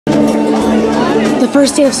The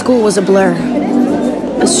first day of school was a blur.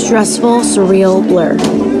 A stressful, surreal blur.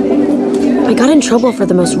 I got in trouble for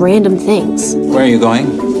the most random things. Where are you going?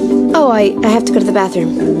 Oh, I have to go to the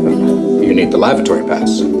bathroom. You need the lavatory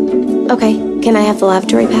pass. Okay, can I have the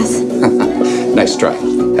lavatory pass? Nice try.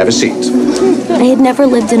 Have a seat. I had never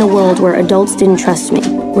lived in a world where adults didn't trust me,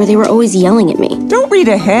 where they were always yelling at me. Don't read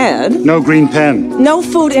ahead. No green pen. No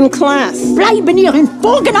food in class. Bleiben Ihren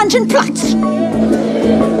vorgenannten Platz.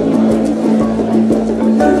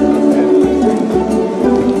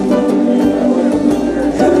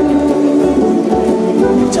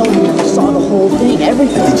 Tell me you saw the whole thing,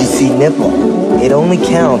 everything. Did you see nipple? It only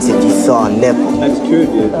counts if you saw a nipple. That's true,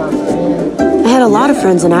 dude. I had a lot of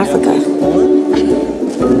friends in Africa.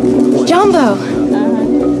 Jumbo!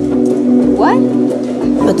 What?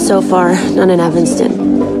 But so far, none in Evanston.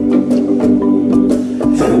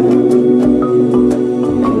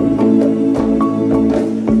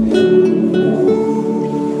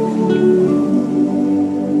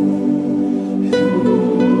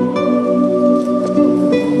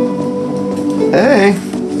 Hey,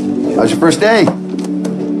 how's your first day?